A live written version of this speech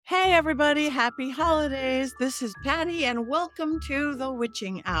Hey everybody, happy holidays. This is Patti and welcome to the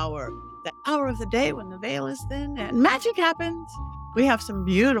Witching Hour, the hour of the day when the veil is thin and magic happens. We have some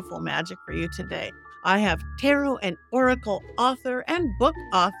beautiful magic for you today. I have tarot and oracle author and book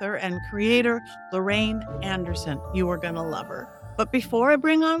author and creator Lorriane Anderson. You are going to love her. But before I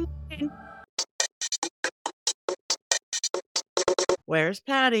bring on Lorraine, where's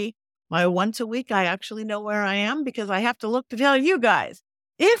Patti? My once a week, I actually know where I am because I have to look to tell you guys.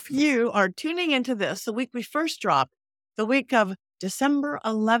 If you are tuning into this, the week we first dropped, the week of December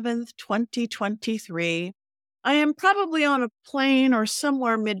 11th, 2023, I am probably on a plane or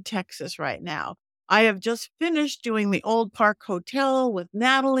somewhere mid-Texas right now. I have just finished doing the Old Park Hotel with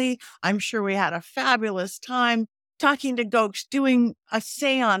Natalie. I'm sure we had a fabulous time talking to ghosts, doing a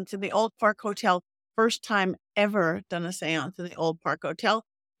seance in the Old Park Hotel. First time ever done a seance in the Old Park Hotel.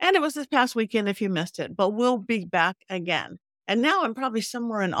 And it was this past weekend if you missed it, but we'll be back again. And now I'm probably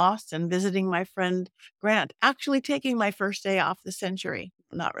somewhere in Austin visiting my friend Grant, actually taking my first day off the century.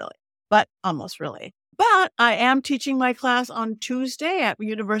 Not really, but almost really. But I am teaching my class on Tuesday at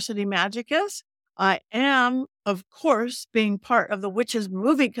University Magicus. I am, of course, being part of the Witches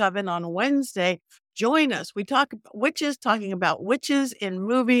Movie Coven on Wednesday. Join us. We talk about witches, talking about witches in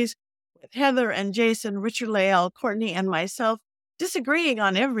movies with Heather and Jason, Richard Lael, Courtney, and myself, disagreeing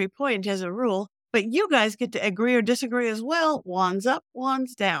on every point as a rule, but you guys get to agree or disagree as well. Wands up,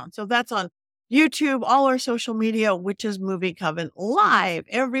 wands down. So that's on YouTube, all our social media, Witches Movie Coven, live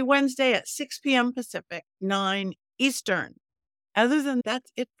every Wednesday at 6 p.m. Pacific, 9 Eastern. Other than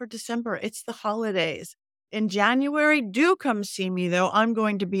that's it for December. It's the holidays. In January, do come see me, though. I'm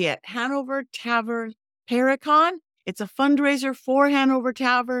going to be at Hanover Tavern Paracon. It's a fundraiser for Hanover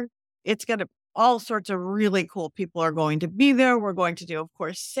Tavern. It's got all sorts of really cool people are going to be there. We're going to do, of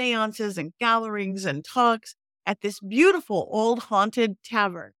course, seances and gatherings and talks at this beautiful old haunted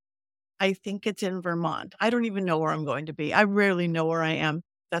tavern. I think it's in Vermont. I don't even know where I'm going to be. I rarely know where I am.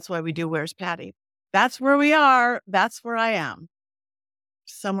 That's why we do Where's Patti? That's where we are. That's where I am.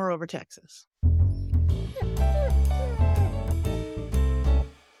 Somewhere over Texas.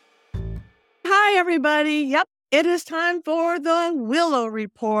 Hi, everybody. Yep, it is time for the Willow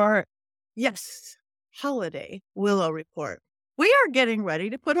Report. Yes, holiday Willow Report. We are getting ready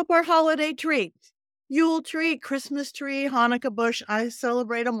to put up our holiday trees. Yule tree, Christmas tree, Hanukkah bush. I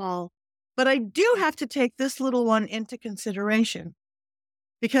celebrate them all. But I do have to take this little one into consideration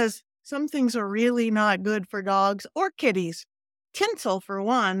because some things are really not good for dogs or kitties. Tinsel, for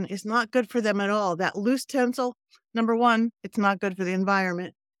one, is not good for them at all. That loose tinsel, number one, it's not good for the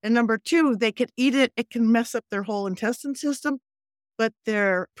environment. And number two, they could eat it. It can mess up their whole intestine system, but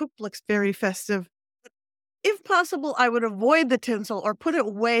their poop looks very festive. If possible, I would avoid the tinsel or put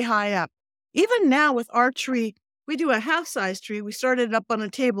it way high up. Even now with our tree, we do a half-size tree. We started up on a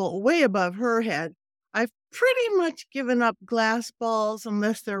table way above her head. I've pretty much given up glass balls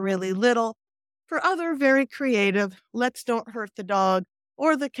unless they're really little. For other very creative, let's don't hurt the dog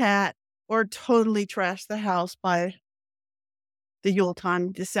or the cat or totally trash the house by the Yule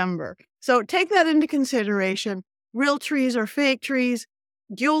time, December. So take that into consideration. Real trees or fake trees,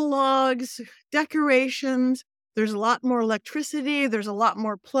 Yule logs, decorations. There's a lot more electricity. There's a lot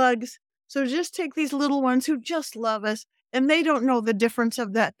more plugs. So just take these little ones who just love us and they don't know the difference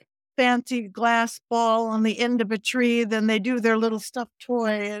of that fancy glass ball on the end of a tree than they do their little stuffed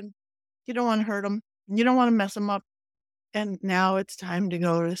toy. And you don't want to hurt them. You don't want to mess them up. And now it's time to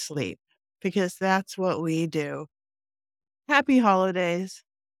go to sleep because that's what we do. Happy holidays.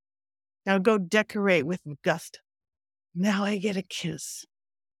 Now go decorate with gusto. Now I get a kiss.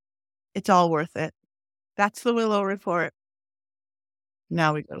 It's all worth it. That's the Willow Report.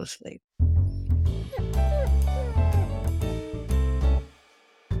 Now we go to sleep.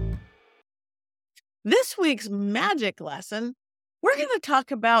 This week's magic lesson, we're going to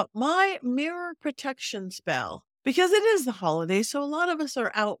talk about my mirror protection spell because it is the holidays. So a lot of us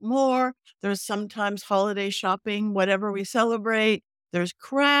are out more. There's sometimes holiday shopping, whatever we celebrate. There's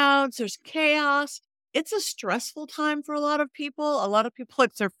crowds, there's chaos. It's a stressful time for a lot of people. A lot of people,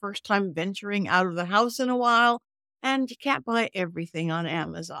 it's their first time venturing out of the house in a while, and you can't buy everything on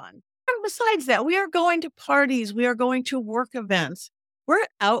Amazon. And besides that, we are going to parties. We are going to work events. We're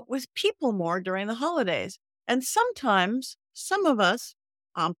out with people more during the holidays. And sometimes some of us,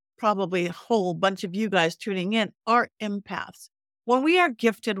 probably a whole bunch of you guys tuning in, are empaths. When we are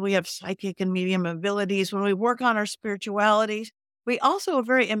gifted, we have psychic and medium abilities. When we work on our spiritualities, we also are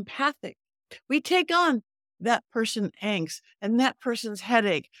very empathic. We take on that person's angst and that person's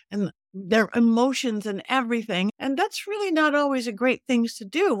headache and their emotions and everything. And that's really not always a great thing to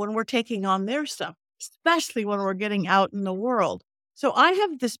do when we're taking on their stuff, especially when we're getting out in the world. So I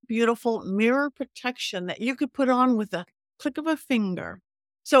have this beautiful mirror protection that you could put on with a click of a finger.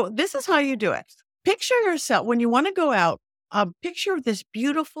 So this is how you do it. Picture yourself when you want to go out. Picture this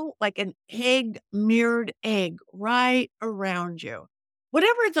beautiful, like an egg, mirrored egg right around you.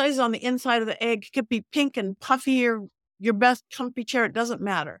 Whatever it is on the inside of the egg could be pink and puffy or your best comfy chair. It doesn't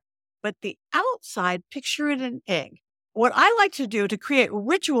matter. But the outside, picture it an egg. What I like to do to create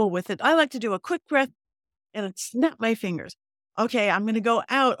ritual with it, I like to do a quick breath and snap my fingers. Okay, I'm going to go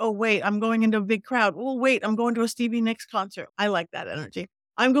out. Oh, wait, I'm going into a big crowd. Oh, wait, I'm going to a Stevie Nicks concert. I like that energy.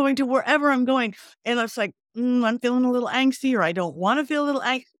 I'm going to wherever I'm going. And it's like, I'm feeling a little angsty, or I don't want to feel a little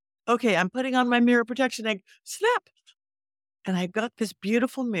angsty. Okay, I'm putting on my mirror protection egg. Snap. And I've got this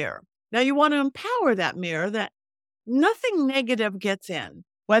beautiful mirror. Now you want to empower that mirror that nothing negative gets in,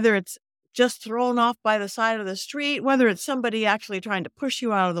 whether it's just thrown off by the side of the street, whether it's somebody actually trying to push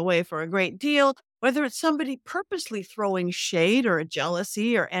you out of the way for a great deal, whether it's somebody purposely throwing shade or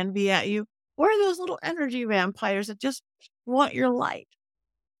jealousy or envy at you, or those little energy vampires that just want your light.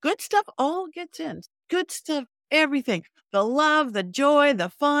 Good stuff all gets in. Good stuff, everything. The love, the joy, the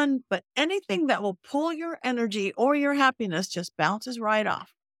fun, but anything that will pull your energy or your happiness just bounces right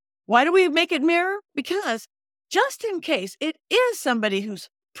off. Why do we make it mirror? Because just in case it is somebody who's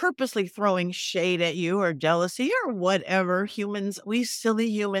purposely throwing shade at you or jealousy or whatever we silly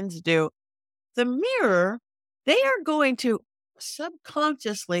humans do, the mirror, they are going to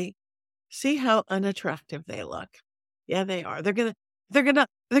subconsciously see how unattractive they look. Yeah, they are. They're gonna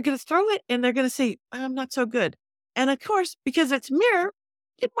throw it and they're gonna say, I'm not so good. And of course, because it's mirror,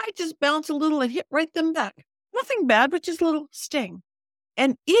 it might just bounce a little and hit right them back. Nothing bad, but just a little sting.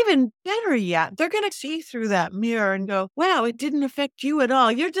 And even better yet, they're going to see through that mirror and go, wow, it didn't affect you at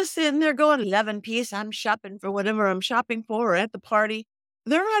all. You're just sitting there going, 11 piece, I'm shopping for whatever I'm shopping for or at the party.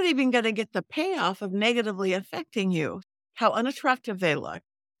 They're not even going to get the payoff of negatively affecting you, how unattractive they look.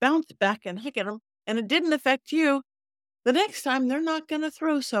 Bounce back and hit them, and it didn't affect you. The next time, they're not going to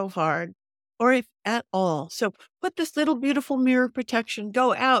throw so hard or if at all. So put this little beautiful mirror protection,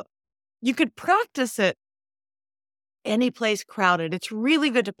 go out. You could practice it any place crowded. It's really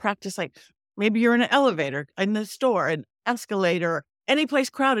good to practice, like maybe you're in an elevator, in the store, an escalator, any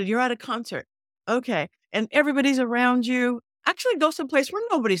place crowded, you're at a concert. Okay. And everybody's around you. Actually go someplace where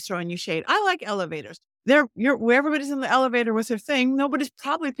nobody's throwing you shade. I like elevators. Where everybody's in the elevator with their thing, nobody's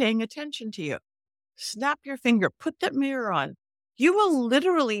probably paying attention to you. Snap your finger, put that mirror on. You will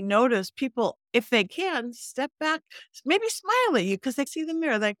literally notice people, if they can, step back, maybe smile at you because they see the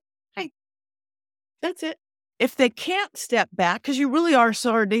mirror. Like, hey, that's it. If they can't step back because you really are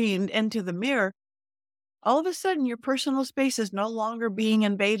sardined into the mirror, all of a sudden your personal space is no longer being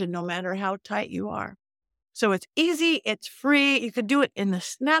invaded, no matter how tight you are. So it's easy. It's free. You could do it in the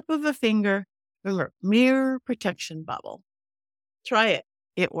snap of a finger. Remember, mirror protection bubble. Try it.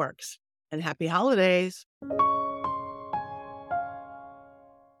 It works. And happy holidays.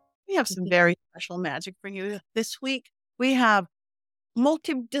 We have some very special magic for you this week. We have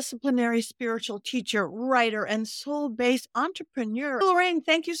multidisciplinary spiritual teacher, writer, and soul-based entrepreneur. Lorraine,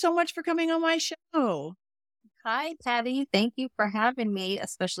 thank you so much for coming on my show. Hi, Patti. Thank you for having me,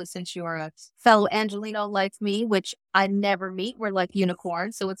 especially since you're a fellow Angelino like me, which I never meet. We're like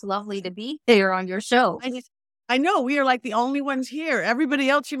unicorns, so it's lovely to be here on your show. I know we are like the only ones here. Everybody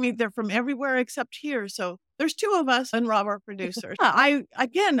else you meet, they're from everywhere except here. So there's two of us and Rob, our producer. I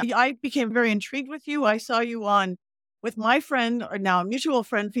became very intrigued with you. I saw you on with my friend, or now mutual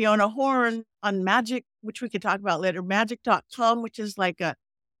friend, Fiona Horn on Magic, which we could talk about later, magic.com, which is like a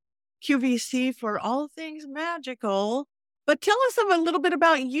QVC for all things magical. But tell us a little bit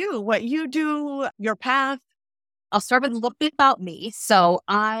about you, what you do, your path. I'll start with a little bit about me. So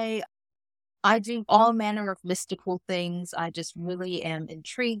I do all manner of mystical things. I just really am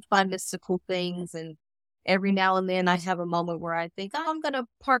intrigued by mystical things. And every now and then I have a moment where I think, I'm going to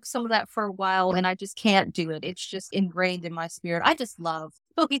park some of that for a while, and I just can't do it. It's just ingrained in my spirit. I just love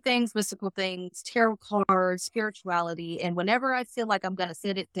spooky things, mystical things, tarot cards, spirituality. And whenever I feel like I'm going to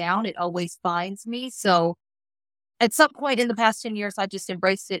sit it down, it always finds me. So at some point in the past 10 years, I just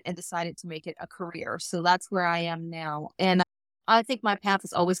embraced it and decided to make it a career. So that's where I am now. And I think my path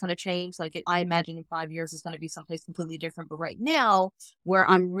is always going to change. I imagine in 5 years it's going to be someplace completely different. But right now, where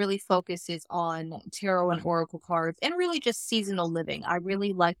I'm really focused is on tarot and oracle cards and really just seasonal living. I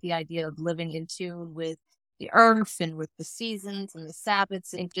really like the idea of living in tune with the earth and with the seasons and the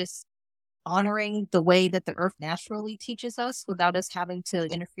Sabbaths, and just honoring the way that the earth naturally teaches us without us having to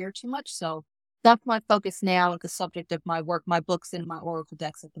interfere too much. So that's my focus now, and the subject of my work, my books, and my oracle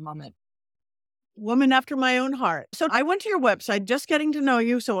decks at the moment. Woman after my own heart. So I went to your website, just getting to know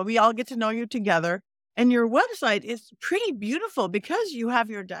you, so we all get to know you together. And your website is pretty beautiful because you have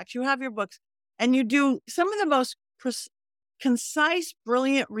your decks, you have your books, and you do some of the most concise,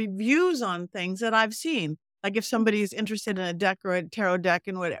 brilliant reviews on things that I've seen. Like if somebody's interested in a deck or a tarot deck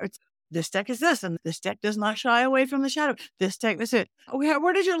and whatever, it's this deck is this, and this deck does not shy away from the shadow. This deck, this is it.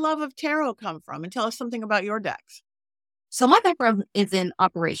 Where did your love of tarot come from? And tell us something about your decks. So my background is in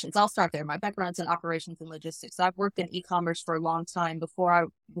operations. I'll start there. My background's in operations and logistics. I've worked in e-commerce for a long time.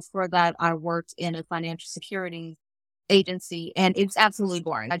 Before that, I worked in a financial security agency, and it was absolutely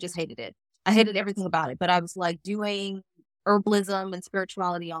boring. I just hated it. I hated everything about it. But I was like doing herbalism and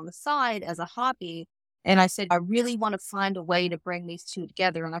spirituality on the side as a hobby. And I said, I really want to find a way to bring these two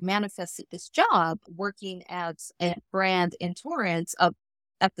together. And I manifested this job working at a brand in Torrance.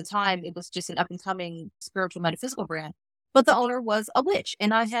 At the time, it was just an up and coming spiritual metaphysical brand. But the owner was a witch.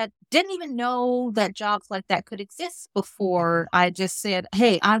 And I didn't even know that jobs like that could exist before I just said,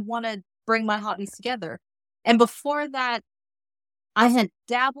 hey, I want to bring my hobbies together. And before that, I had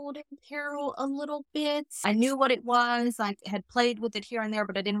dabbled in tarot a little bit. I knew what it was. I had played with it here and there,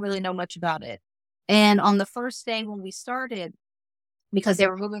 but I didn't really know much about it. And on the first day when we started, because they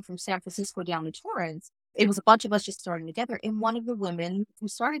were moving from San Francisco down to Torrance, it was a bunch of us just starting together. And one of the women who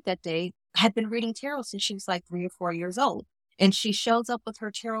started that day had been reading tarot since she was like 3 or 4 years old. And she shows up with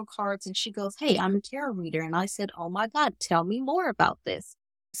her tarot cards and she goes, hey, I'm a tarot reader. And I said, oh my God, tell me more about this.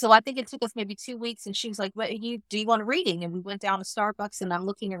 So I think it took us maybe 2 weeks, and she was like, do you want a reading? And we went down to Starbucks, and I'm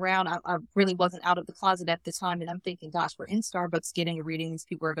looking around. I really wasn't out of the closet at the time. And I'm thinking, gosh, we're in Starbucks getting a reading. These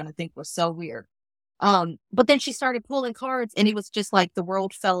people are going to think we're so weird. But then she started pulling cards, and it was just like the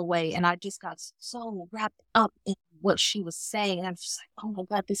world fell away. And I just got so wrapped up in what she was saying. And I'm just like, oh my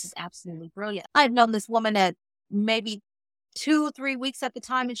God, this is absolutely brilliant. I had known this woman at maybe 2 or 3 weeks at the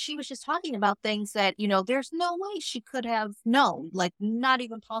time, and she was just talking about things that, there's no way she could have known, like not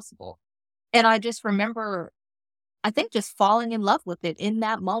even possible. And I just remember, I think, just falling in love with it in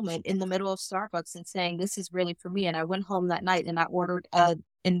that moment in the middle of Starbucks and saying, this is really for me. And I went home that night and I ordered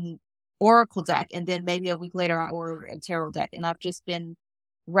an oracle deck. And then maybe a week later, I ordered a tarot deck. And I've just been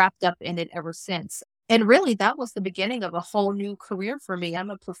wrapped up in it ever since. And really, that was the beginning of a whole new career for me. I'm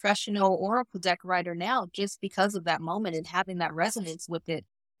a professional oracle deck writer now just because of that moment and having that resonance with it.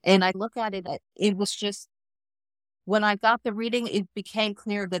 And I look at it, it was just, when I got the reading, it became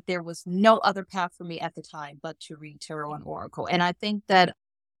clear that there was no other path for me at the time but to read tarot and oracle. And I think that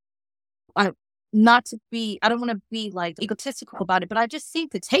I don't want to be like egotistical about it, but I just seem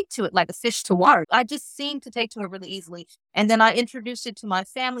to take to it like a fish to water. I just seem to take to it really easily. And then I introduced it to my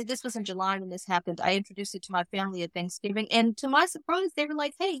family. This was in July when this happened. I introduced it to my family at Thanksgiving. And to my surprise, they were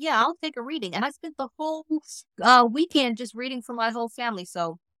like, hey, yeah, I'll take a reading. And I spent the whole weekend just reading for my whole family.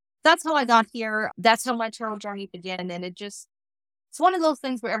 So that's how I got here. That's how my tarot journey began. And it's one of those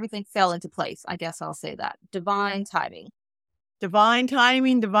things where everything fell into place. I guess I'll say that. Divine timing. Divine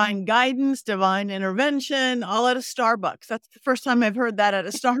timing, divine guidance, divine intervention, all at a Starbucks. That's the first time I've heard that at a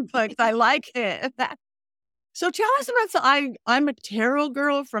Starbucks. I like it. So tell us about, I'm a tarot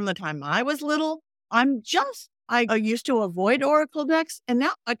girl from the time I was little. I used to avoid oracle decks. And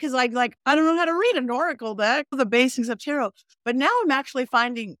now, because I don't know how to read an oracle deck, the basics of tarot. But now I'm actually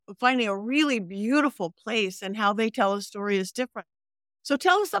finding a really beautiful place, and how they tell a story is different. So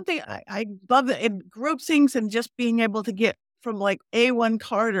tell us something. I love it. Group things and just being able to get from like A1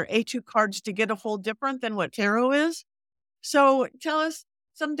 card or A2 cards to get a whole different than what tarot is. So tell us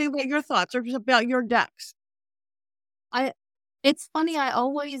something about your thoughts or about your decks. It's funny. I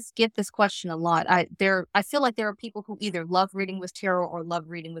always get this question a lot. I feel like there are people who either love reading with tarot or love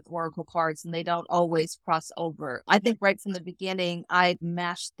reading with oracle cards, and they don't always cross over. I think right from the beginning, I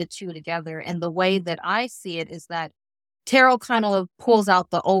mashed the two together. And the way that I see it is that tarot kind of pulls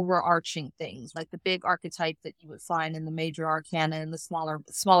out the overarching things, like the big archetype that you would find in the major arcana and the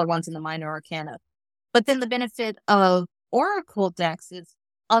smaller ones in the minor arcana. But then the benefit of oracle decks is,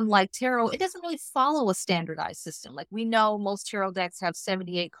 unlike tarot, it doesn't really follow a standardized system. Like, we know most tarot decks have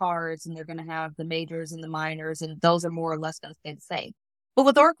 78 cards, and they're going to have the majors and the minors, and those are more or less going to stay the same. But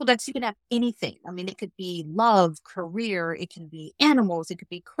with oracle decks, you can have anything. I mean, it could be love, career, it can be animals, it could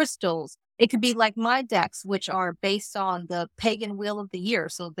be crystals. It could be like my decks, which are based on the pagan wheel of the year.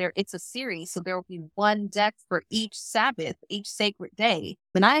 So it's a series. So there will be one deck for each Sabbath, each sacred day.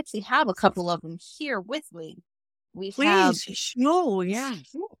 And I actually have a couple of them here with me. Please. Oh, yeah.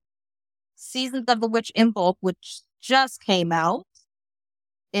 Seasons of the Witch in bulk, which just came out,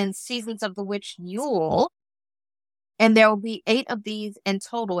 and Seasons of the Witch Yule. And there will be 8 of these in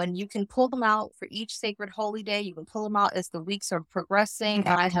total, and you can pull them out for each sacred holy day. You can pull them out as the weeks are progressing.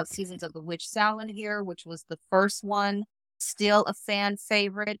 I have Seasons of the Witch Samhain here, which was the first one, still a fan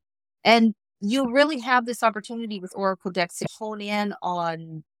favorite. And you really have this opportunity with Oracle decks to hone in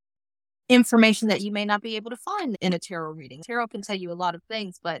on information that you may not be able to find in a tarot reading. Tarot can tell you a lot of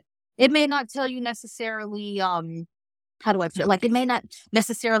things, but it may not tell you necessarily, how do I feel? Like it may not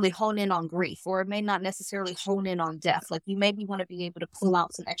necessarily hone in on grief, or it may not necessarily hone in on death. Like you maybe want to be able to pull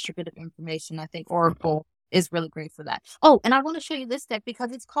out some extra bit of information. I think Oracle is really great for that. Oh, and I want to show you this deck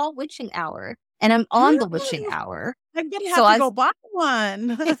because it's called Witching Hour, and I'm on the Witching Hour. I'm going to So have to go buy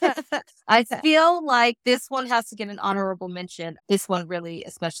one. I feel like this one has to get an honorable mention. This one really,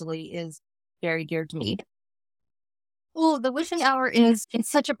 especially, is very dear to me. Well, the Wishing Hour it's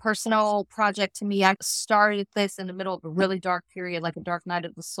such a personal project to me. I started this in the middle of a really dark period, like a dark night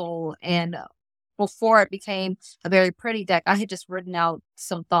of the soul. And before it became a very pretty deck, I had just written out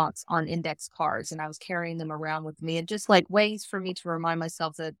some thoughts on index cards and I was carrying them around with me, and just like ways for me to remind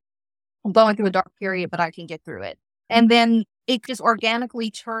myself that I'm going through a dark period, but I can get through it. And then it just organically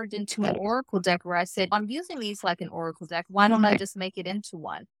turned into an oracle deck where I said, I'm using these like an oracle deck. Why don't I just make it into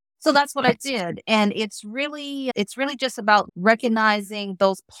one? So that's what I did. And it's really just about recognizing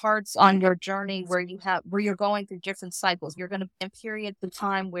those parts on your journey where you're going through different cycles. You're going to be in periods of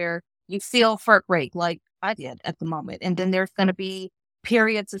time where you feel heart rate, like I did at the moment. And then there's going to be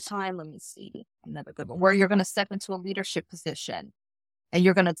periods of time, let me see, another good one, where you're going to step into a leadership position and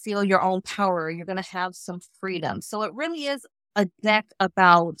you're going to feel your own power. You're going to have some freedom. So it really is a deck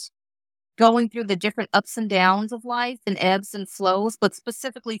about going through the different ups and downs of life and ebbs and flows, but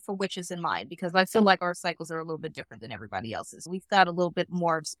specifically for witches in mind, because I feel like our cycles are a little bit different than everybody else's. We've got a little bit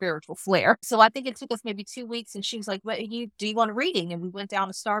more of spiritual flair. So I think it took us maybe 2 weeks, and she was like, do you want a reading? And we went down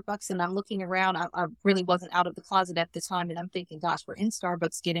to Starbucks, and I'm looking around. I really wasn't out of the closet at the time. And I'm thinking, gosh, we're in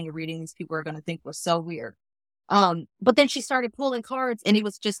Starbucks getting a reading. These people are going to think we're so weird. But then she started pulling cards, and it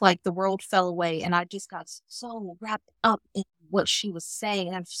was just like the world fell away. And I just got so wrapped up in what she was saying.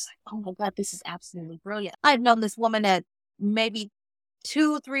 And I'm just like, oh my God, this is absolutely brilliant. I had known this woman at maybe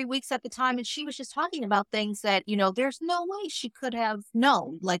 2 or 3 weeks at the time, and she was just talking about things that, there's no way she could have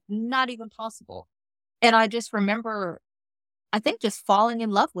known, like not even possible. And I just remember, I think, just falling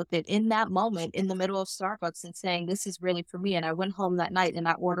in love with it in that moment in the middle of Starbucks and saying, this is really for me. And I went home that night and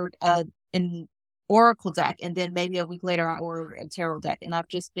I ordered an oracle deck, and then maybe a week later I ordered a tarot deck, and I've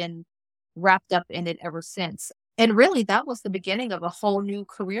just been wrapped up in it ever since. And really, that was the beginning of a whole new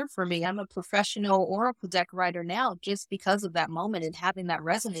career for me. I'm a professional oracle deck writer now just because of that moment and having that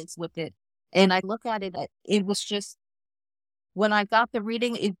resonance with it. And I look at it, it was just, when I got the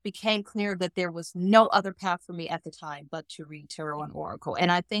reading, it became clear that there was no other path for me at the time but to read tarot and oracle.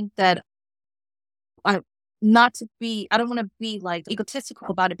 And I think that I don't want to be like egotistical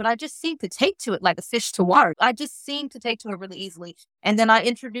about it, but I just seem to take to it like a fish to water. I just seem to take to it really easily. And then I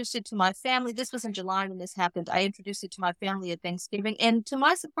introduced it to my family. This was in July when this happened. I introduced it to my family at Thanksgiving. And to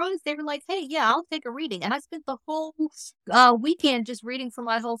my surprise, they were like, hey, yeah, I'll take a reading. And I spent the whole weekend just reading for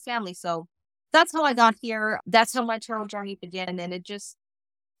my whole family. So that's how I got here. That's how my tarot journey began. And it's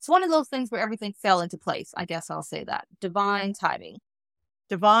one of those things where everything fell into place. I guess I'll say that. Divine timing.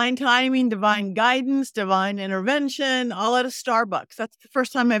 Divine timing, divine guidance, divine intervention, all at a Starbucks. That's the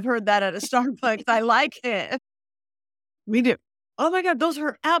first time I've heard that at a Starbucks. I like it. We do. Oh my God, those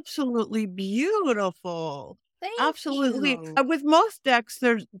are absolutely beautiful. Thank Absolutely. you. With most decks,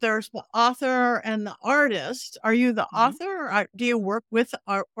 there's the author and the artist. Are you the author? Or do you work with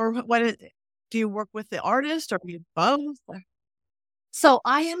or what is it? Do you work with the artist, or are you both? So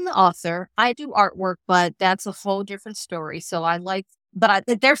I am the author. I do artwork, but that's a whole different story. So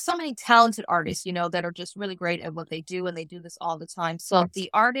there's so many talented artists, that are just really great at what they do, and they do this all the time. So the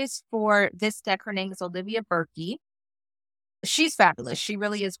artist for this deck, her name is Olivia Berkey. She's fabulous. She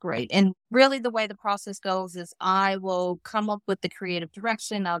really is great. And really the way the process goes is I will come up with the creative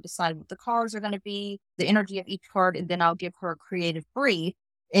direction. I'll decide what the cards are going to be, the energy of each card, and then I'll give her a creative brief.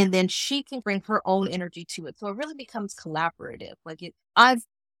 And then she can bring her own energy to it. So it really becomes collaborative. I've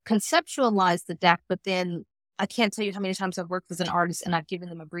conceptualized the deck, but then I can't tell you how many times I've worked with an artist and I've given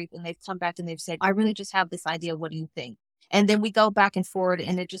them a brief and they've come back and they've said, I really just have this idea. What do you think? And then we go back and forward,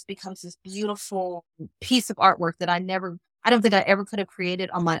 and it just becomes this beautiful piece of artwork that I don't think I ever could have created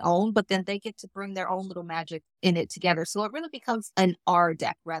on my own, but then they get to bring their own little magic in it together. So it really becomes an R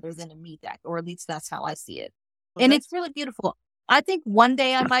deck rather than a me deck, or at least that's how I see it. Well, and it's really beautiful. I think one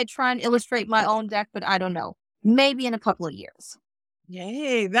day I might try and illustrate my own deck, but I don't know. Maybe in a couple of years.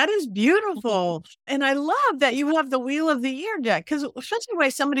 Yay, that is beautiful. And I love that you have the Wheel of the Year deck, because especially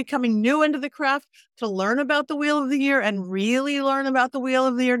when somebody coming new into the craft to learn about the Wheel of the Year and really learn about the Wheel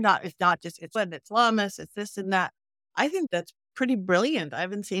of the Year. It's not just, it's Lamas, it's this and that. I think that's pretty brilliant. I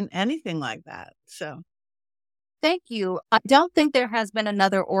haven't seen anything like that. So Thank you. I don't think there has been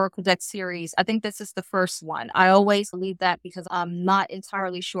another Oracle deck series. I think this is the first one. I always believe that because I'm not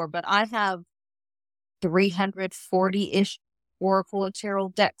entirely sure, but I have 340-ish Oracle and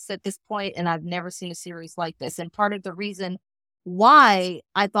Tarot decks at this point, and I've never seen a series like this. And part of the reason why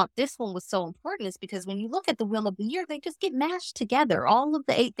I thought this one was so important is because when you look at the Wheel of the Year, they just get mashed together. All of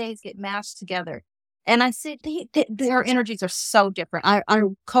the 8 days get mashed together. And I said, their energies are so different. I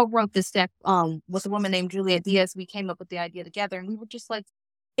co-wrote this deck with a woman named Juliet Diaz. We came up with the idea together, and we were just like,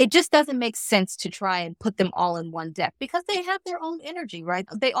 it just doesn't make sense to try and put them all in one deck because they have their own energy, right?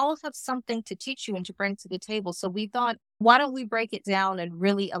 They all have something to teach you and to bring to the table. So we thought, why don't we break it down and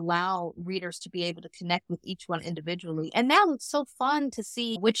really allow readers to be able to connect with each one individually? And now it's so fun to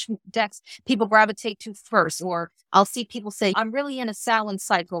see which decks people gravitate to first. Or I'll see people say, I'm really in a Samhain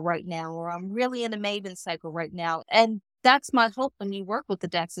cycle right now, or I'm really in a Maven cycle right now. And that's my hope when you work with the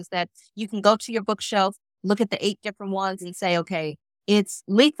decks, is that you can go to your bookshelf, look at the 8 different ones and say, okay, it's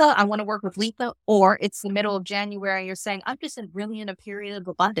Letha, I want to work with Letha, or it's the middle of January and you're saying, I'm just really in a period of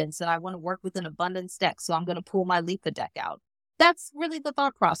abundance and I want to work with an abundance deck. So I'm going to pull my Letha deck out. That's really the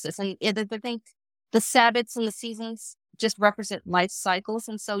thought process. And I think the Sabbats and the seasons just represent life cycles.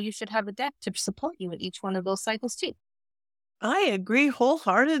 And so you should have a deck to support you in each one of those cycles too. I agree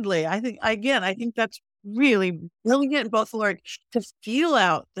wholeheartedly. I think that's really brilliant, both Lord, to feel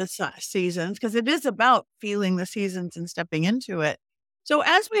out the seasons, because it is about feeling the seasons and stepping into it. So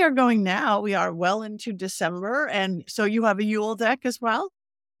as we are going now, we are well into December. And so you have a Yule deck as well?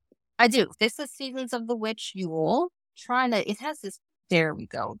 I do. This is Seasons of the Witch Yule. It has this, there we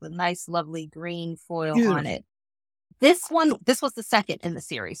go, the nice, lovely green foil Beautiful. on it. This was the second in the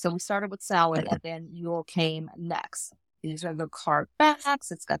series. So we started with Samhain and then Yule came next. These are the card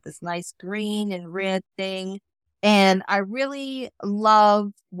backs. It's got this nice green and red thing. And I really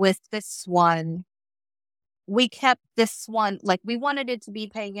love with this one, we kept this one, like we wanted it to be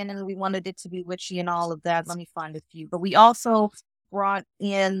pagan and we wanted it to be witchy and all of that. Let me find a few. But we also brought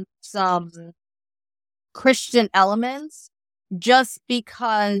in some Christian elements just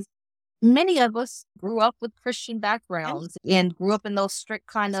because many of us grew up with Christian backgrounds and grew up in those strict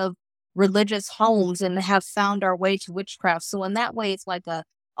kind of religious homes and have found our way to witchcraft. So in that way, it's like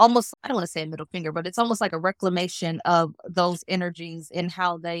almost, I don't want to say a middle finger, but it's almost like a reclamation of those energies and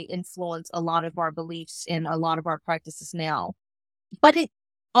how they influence a lot of our beliefs and a lot of our practices now. But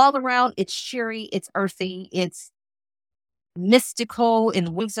all around, it's cheery, it's earthy, it's mystical and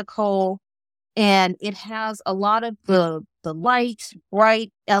whimsical, and it has a lot of the light,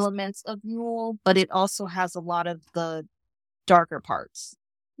 bright elements of Yule, but it also has a lot of the darker parts.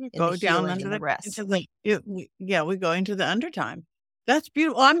 Go down under the rest. We go into the undertime. That's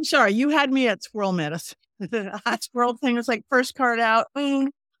beautiful. I'm sorry, you had me at squirrel medicine. The hot squirrel thing was like first card out.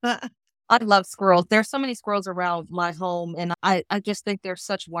 I love squirrels. There's so many squirrels around my home, and I just think they're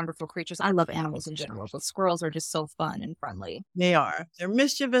such wonderful creatures. I love animals in general, but squirrels are just so fun and friendly. They are. They're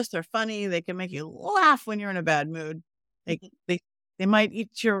mischievous. They're funny. They can make you laugh when you're in a bad mood. They might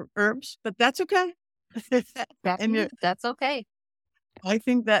eat your herbs, but that's okay. That's okay. I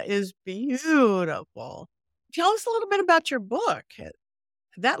think that is beautiful. Tell us a little bit about your book.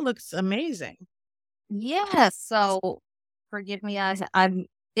 That looks amazing. Yes. So forgive me, I'm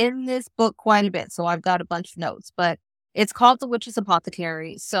in this book quite a bit, so I've got a bunch of notes, but it's called The Witch's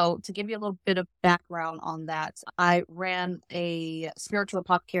Apothecary. So to give you a little bit of background on that, I ran a spiritual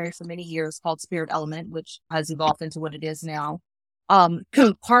apothecary for many years called Spirit Element, which has evolved into what it is now.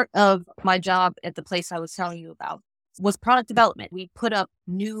 Part of my job at the place I was telling you about was product development. We put up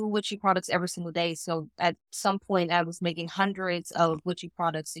new witchy products every single day. So at some point I was making hundreds of witchy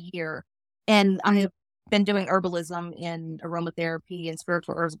products a year. And I have been doing herbalism and aromatherapy and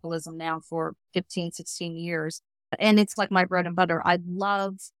spiritual herbalism now for 15, 16 years. And it's like my bread and butter. I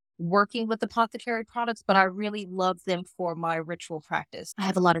love working with apothecary products, but I really love them for my ritual practice. I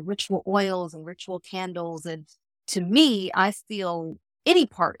have a lot of ritual oils and ritual candles. And to me, I feel any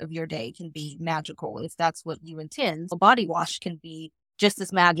part of your day can be magical if that's what you intend. A body wash can be just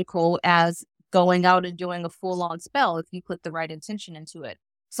as magical as going out and doing a full-on spell if you put the right intention into it.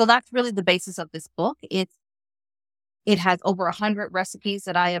 So that's really the basis of this book. It has over 100 recipes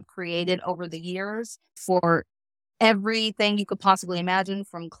that I have created over the years for everything you could possibly imagine,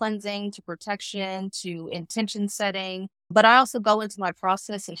 from cleansing to protection to intention setting. But I also go into my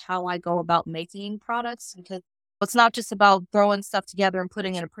process and how I go about making products, because it's not just about throwing stuff together and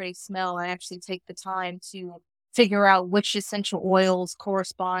putting in a pretty smell. I actually take the time to figure out which essential oils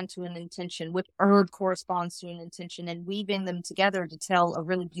correspond to an intention, which herb corresponds to an intention, and weaving them together to tell a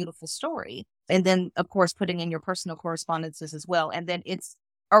really beautiful story. And then, of course, putting in your personal correspondences as well. And then it's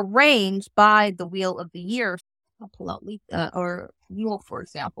arranged by the Wheel of the Year. I'll pull out or Mule, for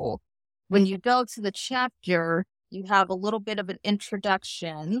example. When you go to the chapter, you have a little bit of an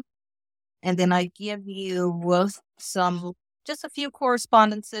introduction, and then I give you just a few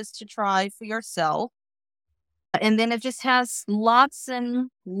correspondences to try for yourself. And then it just has lots and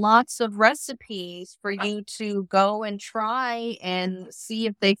lots of recipes for you to go and try and see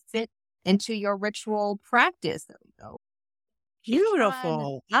if they fit into your ritual practice. There we go.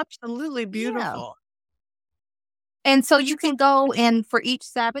 Beautiful. Absolutely Yeah. beautiful. And so you can go and for each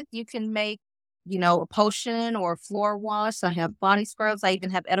Sabbath, you can make, a potion or a floor wash. I have body scrubs. I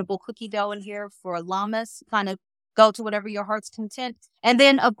even have edible cookie dough in here for llamas. Kind of go to whatever your heart's content. And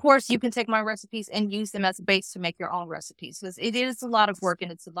then, of course, you can take my recipes and use them as a base to make your own recipes, because it is a lot of work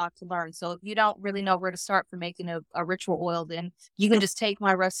and it's a lot to learn. So if you don't really know where to start for making a ritual oil, then you can just take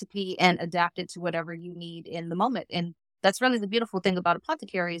my recipe and adapt it to whatever you need in the moment. And that's really the beautiful thing about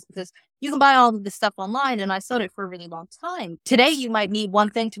Apothecary, is because you can buy all of this stuff online, and I sold it for a really long time. Today, you might need one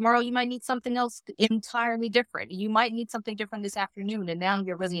thing. Tomorrow, you might need something else entirely different. You might need something different this afternoon, and now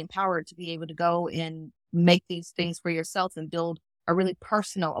you're really empowered to be able to go and make these things for yourself and build a really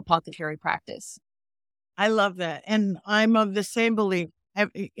personal apothecary practice. I love that. And I'm of the same belief.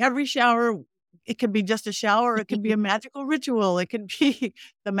 Every shower, it could be just a shower. It could be a magical ritual. It could be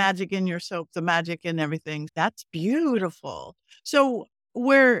the magic in your soap, the magic in everything. That's beautiful. So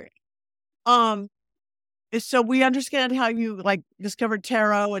so we understand how you discovered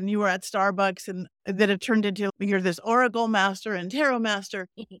tarot, and you were at Starbucks, and then it turned into you're this oracle master and tarot master.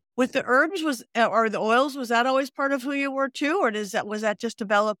 With the herbs or the oils, was that always part of who you were too? Or was that just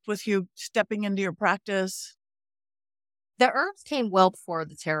developed with you stepping into your practice? The herbs came well before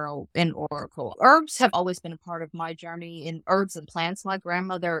the tarot and oracle. Herbs have always been a part of my journey in herbs and plants. My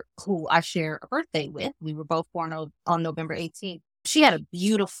grandmother, who I share a birthday with, we were both born on November 18th. She had a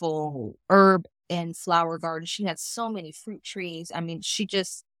beautiful herb and flower garden. She had so many fruit trees. I mean, she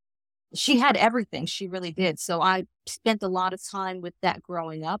had everything. She really did. So I spent a lot of time with that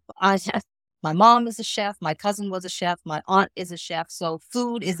growing up. My mom is a chef. My cousin was a chef. My aunt is a chef. So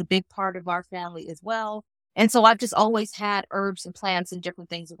food is a big part of our family as well. And so I've just always had herbs and plants and different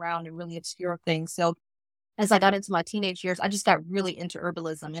things around, and really obscure things. So as I got into my teenage years, I just got really into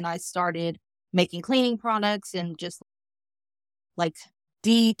herbalism, and I started making cleaning products and just like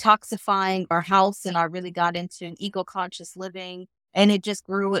detoxifying our house. And I really got into eco-conscious living, and it just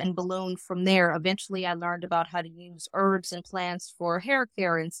grew and ballooned from there. Eventually, I learned about how to use herbs and plants for hair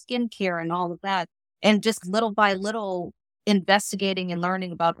care and skin care and all of that. And just little by little, investigating and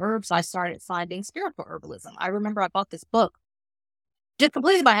learning about herbs, I started finding spiritual herbalism. I remember I bought this book just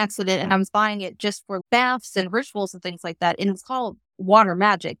completely by accident, and I was buying it just for baths and rituals and things like that. And it was called Water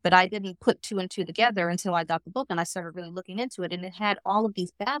Magic, but I didn't put two and two together until I got the book and I started really looking into it. And it had all of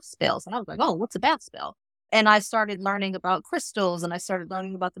these bath spells. And I was like, oh, what's a bath spell? And I started learning about crystals, and I started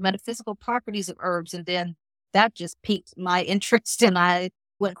learning about the metaphysical properties of herbs. And then that just piqued my interest, and I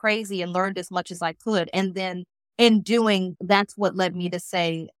went crazy and learned as much as I could. And then in doing, that's what led me to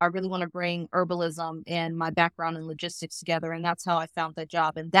say, I really want to bring herbalism and my background in logistics together. And that's how I found that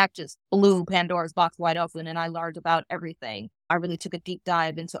job. And that just blew Pandora's box wide open. And I learned about everything. I really took a deep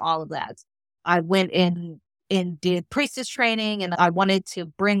dive into all of that. I went in and did priestess training, and I wanted to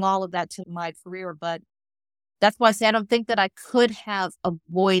bring all of that to my career. But that's why I say I don't think that I could have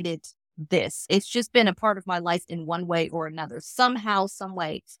avoided this. It's just been a part of my life in one way or another, somehow, some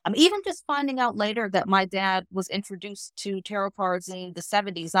way. I'm even just finding out later that my dad was introduced to tarot cards in the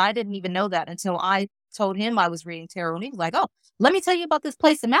 70s. I didn't even know that until I told him I was reading tarot, and he was like, oh, let me tell you about this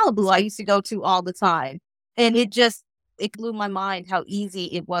place in Malibu I used to go to all the time. And it blew my mind how easy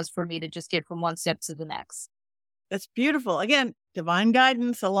it was for me to just get from one step to the next. That's beautiful. Again, divine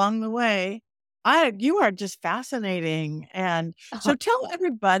guidance along the way. You are just fascinating. And so tell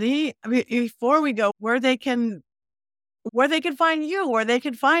everybody, before we go, where they can find you, where they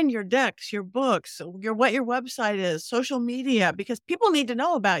can find your decks, your books, what your website is, social media, because people need to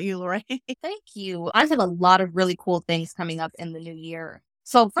know about you, Lorraine. Thank you. I have a lot of really cool things coming up in the new year.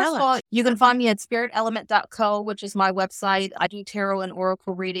 So first of all, you can find me at spiritelement.co, which is my website. I do tarot and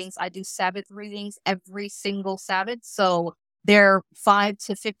oracle readings. I do Sabbath readings every single Sabbath. So they're $5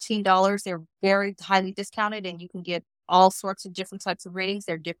 to $15. They're very highly discounted, and you can get all sorts of different types of readings.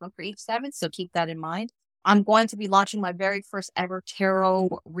 They're different for each Sabbath, so keep that in mind. I'm going to be launching my very first ever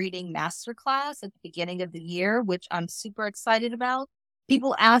tarot reading masterclass at the beginning of the year, which I'm super excited about.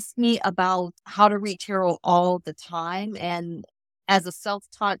 People ask me about how to read tarot all the time, and as a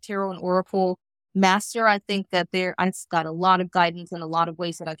self-taught tarot and oracle master, I think that I've got a lot of guidance and a lot of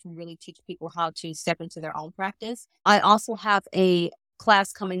ways that I can really teach people how to step into their own practice. I also have a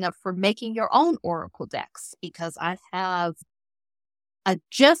class coming up for making your own oracle decks because I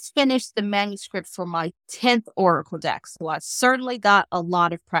just finished the manuscript for my 10th oracle deck. So I certainly got a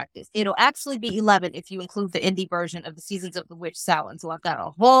lot of practice. It'll actually be 11 if you include the indie version of the Seasons of the Witch Samhain. So I've got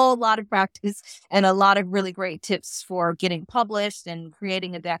a whole lot of practice and a lot of really great tips for getting published and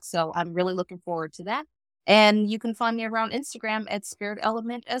creating a deck. So I'm really looking forward to that. And you can find me around Instagram at Spirit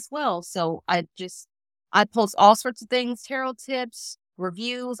Element as well. So I post all sorts of things, tarot tips,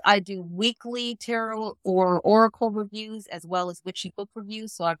 reviews. I do weekly tarot or oracle reviews as well as witchy book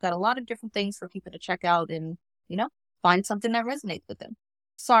reviews. So I've got a lot of different things for people to check out and, find something that resonates with them.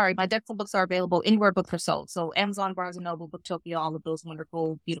 Sorry, my decks and books are available anywhere books are sold. So Amazon, Barnes & Noble, Booktopia, all of those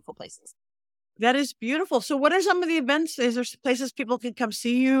wonderful, beautiful places. That is beautiful. So what are some of the events? Is there places people can come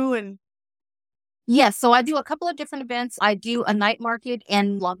see you? And Yes, so I do a couple of different events. I do a night market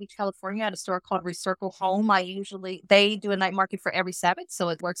in Long Beach, California at a store called Recircle Home. They do a night market for every Sabbath, so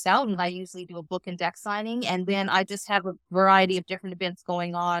it works out. And I usually do a book and deck signing. And then I just have a variety of different events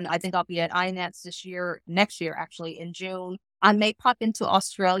going on. I think I'll be at INATS next year, actually, in June. I may pop into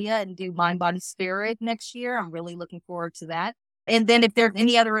Australia and do Mind, Body, Spirit next year. I'm really looking forward to that. And then if there's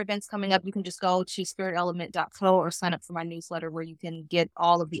any other events coming up, you can just go to spiritelement.co or sign up for my newsletter where you can get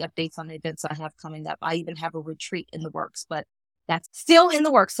all of the updates on the events I have coming up. I even have a retreat in the works, but that's still in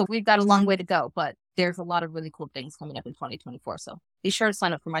the works. So we've got a long way to go, but there's a lot of really cool things coming up in 2024. So be sure to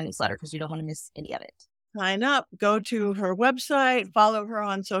sign up for my newsletter because you don't want to miss any of it. Sign up, go to her website, follow her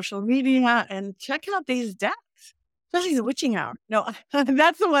on social media, and check out these decks, especially the Witching Hour. No,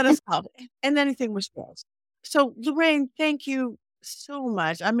 that's the one it's called. And anything with spells. So, Lorraine, thank you so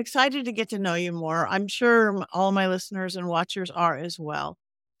much. I'm excited to get to know you more. I'm sure all my listeners and watchers are as well.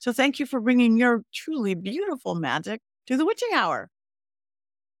 So thank you for bringing your truly beautiful magic to the Witching Hour.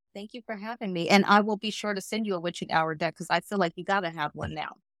 Thank you for having me. And I will be sure to send you a Witching Hour deck because I feel like you got to have one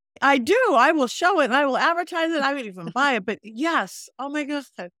now. I do. I will show it and I will advertise it. I would even buy it. But yes, oh my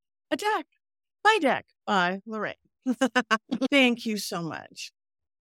goodness, a deck, my deck by Lorraine. Thank you so much.